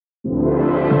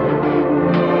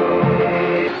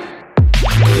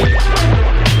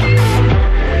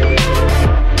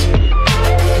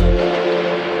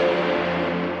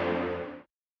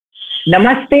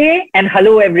Namaste and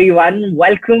hello everyone.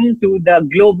 Welcome to the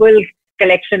global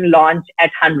collection launch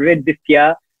at HundrED this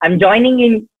year. I'm joining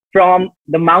in from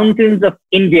the mountains of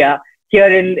India here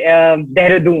in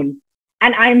Dehradun.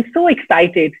 And I'm so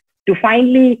excited to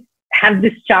finally have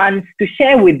this chance to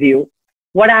share with you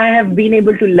what I have been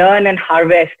able to learn and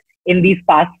harvest in these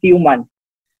past few months.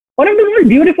 One of the most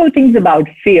beautiful things about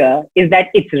fear is that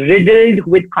it's riddled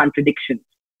with contradictions.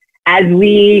 As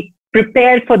we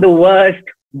prepare for the worst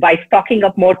by stocking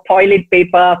up more toilet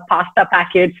paper, pasta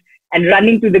packets, and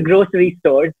running to the grocery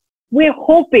stores, we're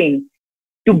hoping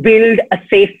to build a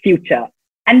safe future.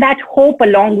 And that hope,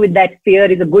 along with that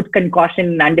fear, is a good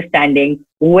concoction in understanding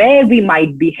where we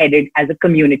might be headed as a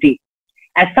community.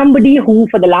 As somebody who,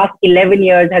 for the last 11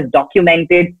 years, has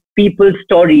documented people's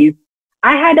stories,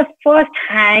 I had a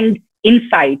first-hand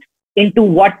insight into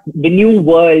what the new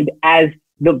world, as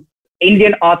the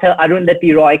Indian author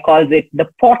Arundhati Roy calls it, the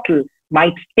portal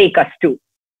might take us to.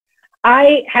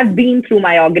 I have been through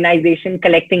my organization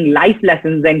collecting life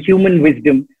lessons and human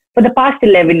wisdom for the past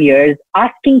 11 years,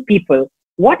 asking people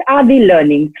what are they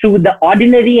learning through the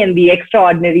ordinary and the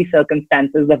extraordinary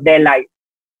circumstances of their life.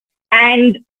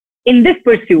 And in this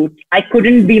pursuit, I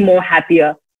couldn't be more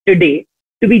happier today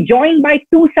to be joined by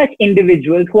two such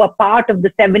individuals who are part of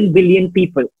the 7 billion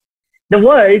people. The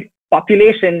world's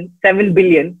population, 7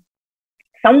 billion,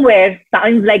 somewhere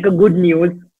sounds like a good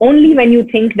news only when you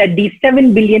think that these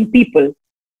 7 billion people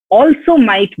also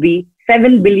might be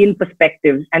 7 billion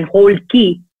perspectives and hold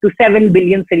key to 7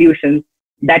 billion solutions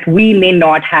that we may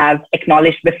not have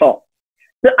acknowledged before.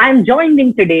 So I'm joined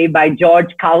in today by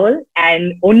George Cowell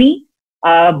and Unni.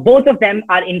 Both of them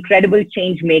are incredible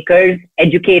change makers,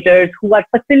 educators who are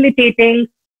facilitating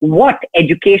what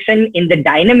education in the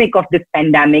dynamic of this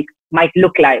pandemic might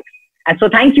look like. And so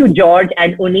thank you, George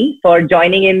and Unni, for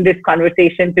joining in this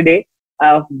conversation today.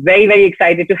 Very, very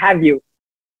excited to have you.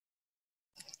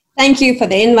 Thank you for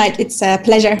the invite. It's a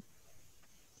pleasure.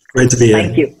 Great to be here.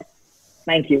 Thank you.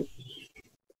 Thank you.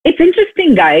 It's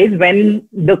interesting, guys, when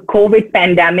the COVID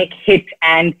pandemic hit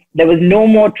and there was no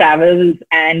more travels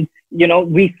and,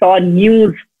 we saw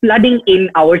news flooding in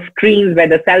our screens,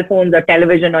 whether cell phones or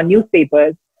television or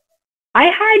newspapers. I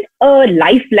had a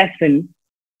life lesson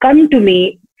come to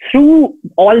me through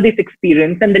all this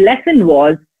experience. And the lesson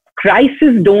was,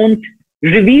 crises don't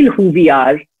reveal who we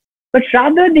are, but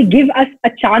rather they give us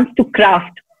a chance to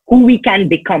craft who we can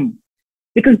become.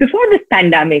 Because before this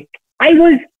pandemic, I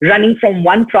was running from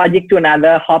one project to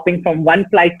another, hopping from one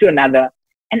flight to another.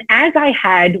 And as I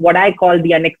had what I call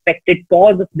the unexpected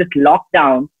pause of this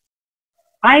lockdown,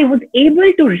 I was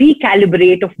able to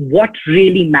recalibrate of what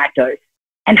really matters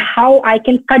and how I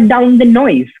can cut down the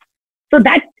noise. So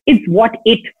that is what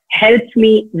it helps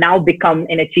me now become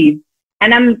and achieve.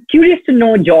 And I'm curious to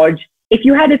know, George, if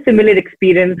you had a similar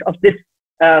experience of this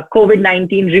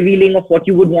COVID-19 revealing of what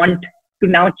you would want to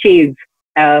now chase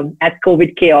as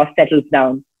COVID chaos settles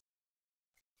down.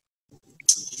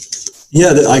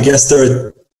 Yeah, I guess there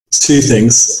are two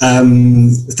things.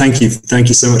 Thank you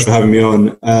so much for having me on.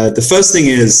 The first thing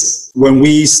is, when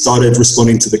we started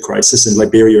responding to the crisis in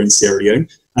Liberia and Sierra Leone,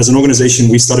 as an organization,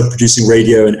 we started producing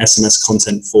radio and SMS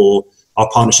content for our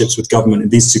partnerships with government in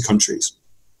these two countries.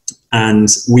 And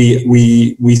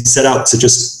we set out to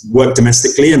just work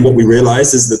domestically, and what we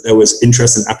realized is that there was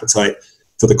interest and appetite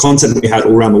for the content we had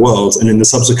all around the world. And in the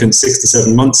subsequent 6 to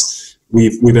 7 months,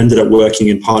 we've ended up working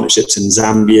in partnerships in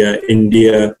Zambia,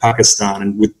 India, Pakistan,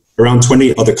 and with around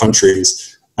 20 other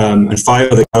countries and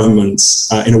 5 other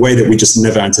governments in a way that we just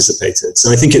never anticipated.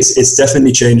 So I think it's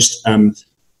definitely changed.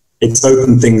 It's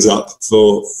opened things up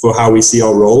for how we see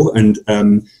our role, and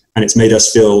it's made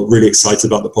us feel really excited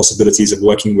about the possibilities of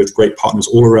working with great partners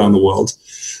all around the world.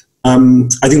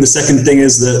 I think the second thing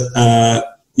is that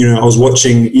I was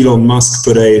watching Elon Musk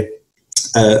put a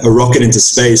rocket into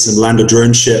space and land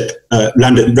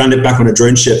it back on a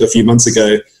drone ship a few months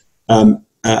ago.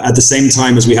 At the same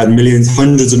time as we had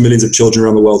hundreds of millions of children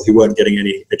around the world who weren't getting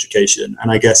any education.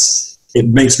 And I guess it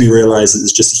makes me realize that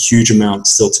there's just a huge amount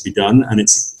still to be done. And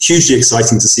it's hugely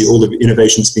exciting to see all the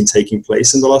innovation that's been taking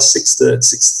place in the last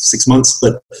six months,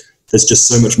 but there's just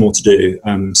so much more to do.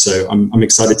 So I'm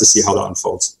excited to see how that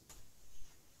unfolds.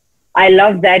 I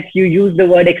love that you use the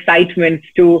word excitement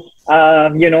to,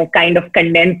 kind of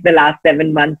condense the last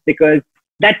 7 months, because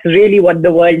that's really what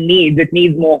the world needs. It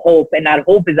needs more hope, and our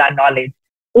hope is our knowledge.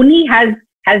 Unni,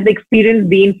 has the experience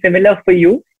been similar for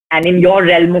you? And in your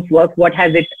realm of work, what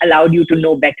has it allowed you to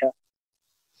know better?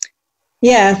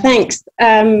 Yeah, thanks.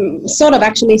 Sort of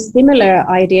actually similar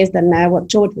ideas than what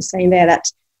George was saying there,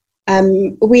 that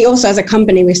we also as a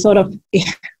company, we sort of,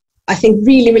 I think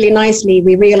really, really nicely,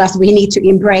 we realized we need to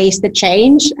embrace the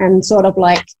change and sort of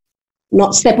like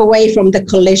not step away from the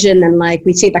collision. And like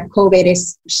we see that COVID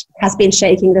has been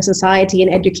shaking the society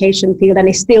and education field and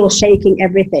is still shaking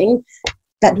everything,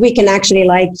 that we can actually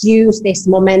like use this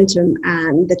momentum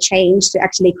and the change to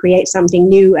actually create something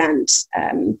new and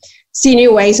see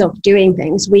new ways of doing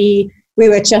things. We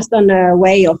were just on a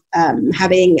way of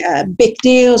having big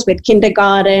deals with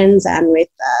kindergartens and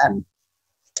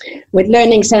with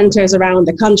learning centers around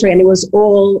the country, and it was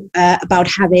all about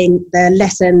having the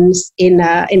lessons in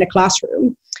a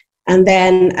classroom. And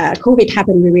then COVID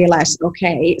happened. We realized,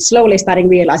 okay, slowly starting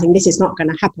realizing this is not going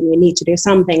to happen. We need to do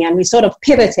something, and we sort of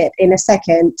pivoted in a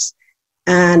second.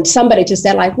 And somebody just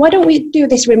said, like, why don't we do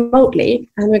this remotely?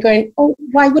 And we're going, oh,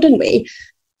 why wouldn't we?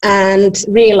 And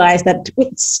realized that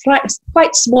with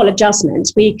quite small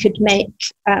adjustments, we could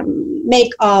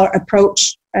make our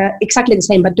approach exactly the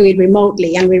same, but do it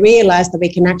remotely. And we realized that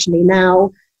we can actually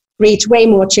now reach way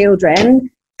more children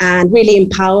and really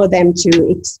empower them to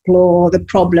explore the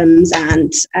problems,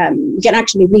 and we can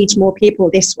actually reach more people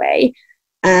this way.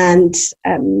 And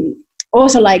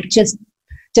also, like just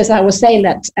I was saying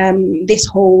that this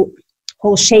whole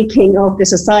shaking of the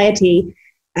society,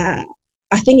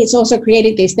 I think it's also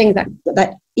created these things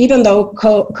that even though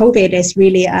COVID is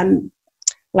really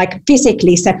like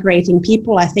physically separating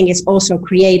people, I think it's also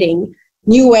creating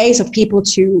new ways of people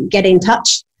to get in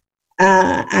touch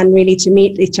and really to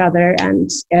meet each other.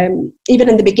 And even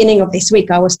in the beginning of this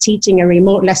week, I was teaching a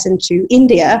remote lesson to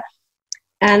India,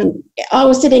 and I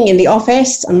was sitting in the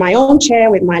office on my own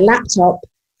chair with my laptop,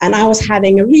 and I was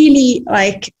having a really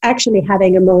actually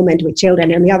having a moment with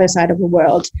children on the other side of the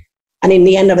world. And in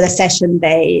the end of the session,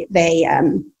 they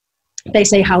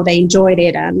say how they enjoyed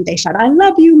it, and they shout, "I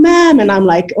love you, ma'am." And I'm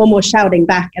like almost shouting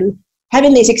back, and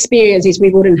having these experiences we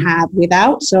wouldn't have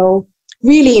without. So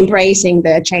really embracing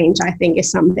the change, I think, is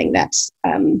something that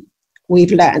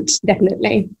we've learned,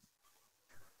 definitely.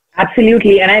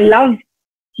 Absolutely. And I love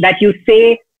that you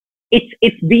say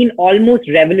it's been almost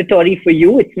revelatory for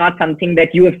you. It's not something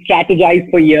that you have strategized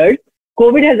for years.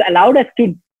 COVID has allowed us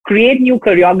to create new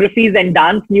choreographies and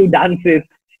dance new dances,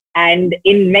 and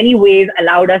in many ways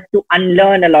allowed us to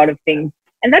unlearn a lot of things.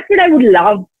 And that's what I would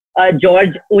love,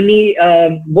 George, Unni,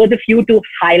 both of you to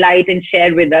highlight and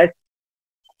share with us.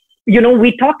 You know,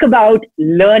 we talk about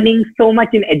learning so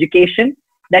much in education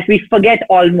that we forget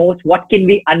almost what can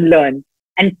we unlearn.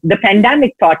 And the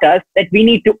pandemic taught us that we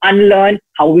need to unlearn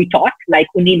how we taught, like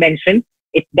Unni mentioned.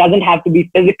 It doesn't have to be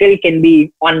physical, it can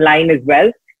be online as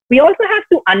well. We also have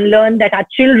to unlearn that our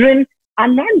children are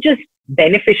not just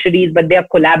beneficiaries, but they are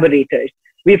collaborators.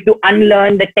 We have to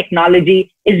unlearn that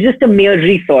technology is just a mere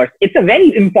resource. It's a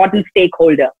very important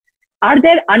stakeholder. Are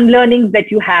there unlearnings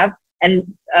that you have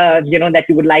and that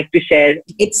you would like to share?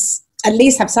 It's at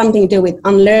least have something to do with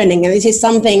unlearning. And this is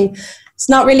something, it's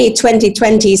not really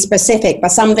 2020 specific, but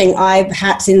something I've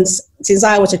had since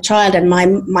I was a child. And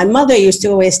my mother used to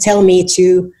always tell me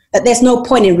that there's no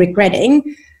point in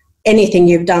regretting anything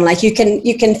you've done. Like you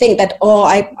can think that, oh,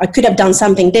 I could have done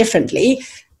something differently.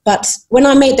 But when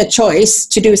I made the choice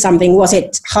to do something, was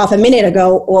it half a minute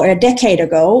ago or a decade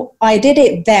ago, I did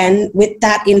it then with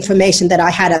that information that I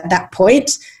had at that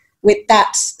point, with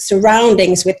that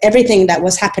surroundings, with everything that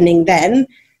was happening then.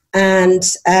 And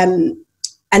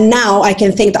now I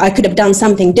can think that I could have done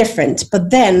something different, but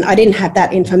then I didn't have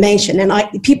that information.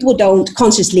 And people don't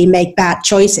consciously make bad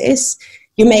choices.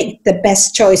 You make the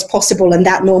best choice possible in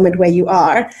that moment where you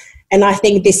are. And I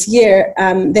think this year,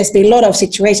 there's been a lot of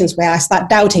situations where I start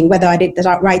doubting whether I did the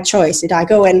right choice. Did I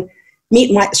go and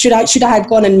meet should I have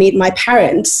gone and meet my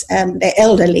parents? They're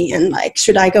elderly, and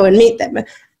should I go and meet them?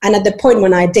 And at the point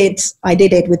when I did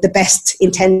it with the best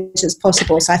intentions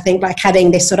possible. So I think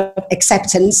having this sort of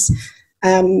acceptance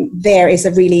there is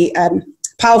a really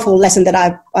powerful lesson that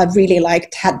I've really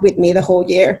had with me the whole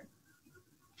year.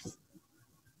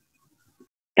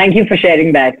 Thank you for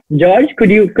sharing that. George, could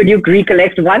you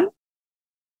recollect one?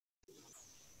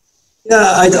 Yeah,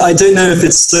 I don't know if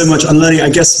it's so much unlearning. I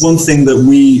guess one thing that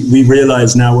we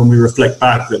realize now when we reflect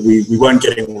back that we weren't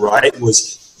getting right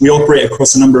was we operate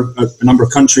across a number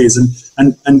of countries,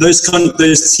 and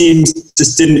those teams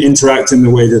just didn't interact in the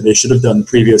way that they should have done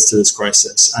previous to this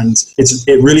crisis. And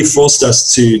it really forced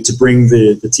us to bring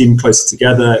the team closer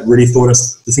together. It really taught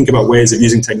us to think about ways of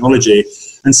using technology.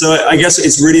 And so I guess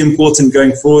it's really important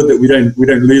going forward that we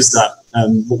don't lose that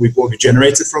what we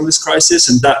generated from this crisis,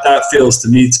 and that feels to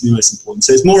me to be most important.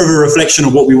 So it's more of a reflection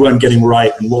of what we weren't getting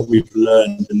right and what we've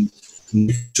learned, and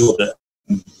make sure that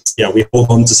we hold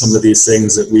on to some of these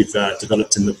things that we've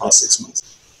developed in the past 6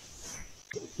 months.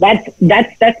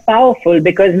 That's powerful,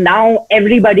 because now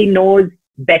everybody knows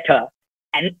better.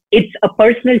 And it's a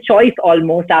personal choice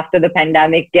almost after the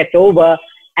pandemic gets over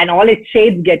and all its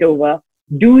shades get over.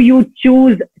 Do you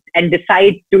choose and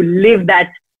decide to live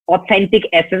that authentic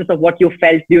essence of what you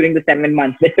felt during the 7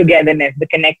 months, the togetherness, the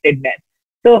connectedness?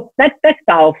 So that's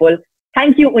powerful.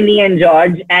 Thank you, Unni and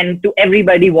George, and to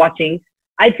everybody watching.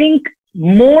 I think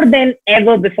more than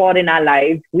ever before in our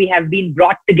lives, we have been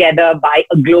brought together by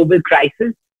a global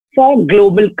crisis for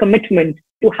global commitment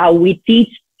to how we teach,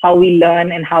 how we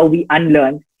learn, and how we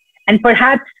unlearn. And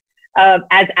perhaps,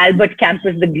 as Albert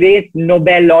Camus, the great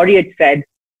Nobel laureate, said,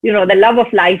 the love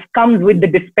of life comes with the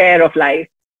despair of life.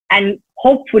 And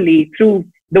hopefully, through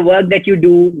the work that you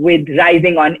do with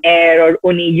Rising on Air, or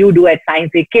Unni, you do at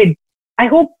Science Kids, I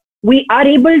hope we are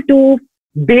able to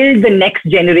build the next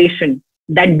generation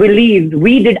that believes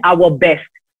we did our best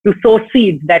to sow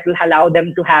seeds that will allow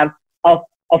them to have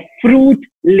a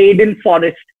fruit-laden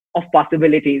forest of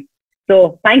possibilities.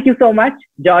 So thank you so much,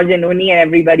 George and Unni and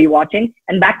everybody watching.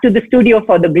 And back to the studio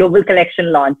for the Global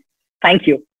Collection launch. Thank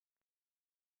you.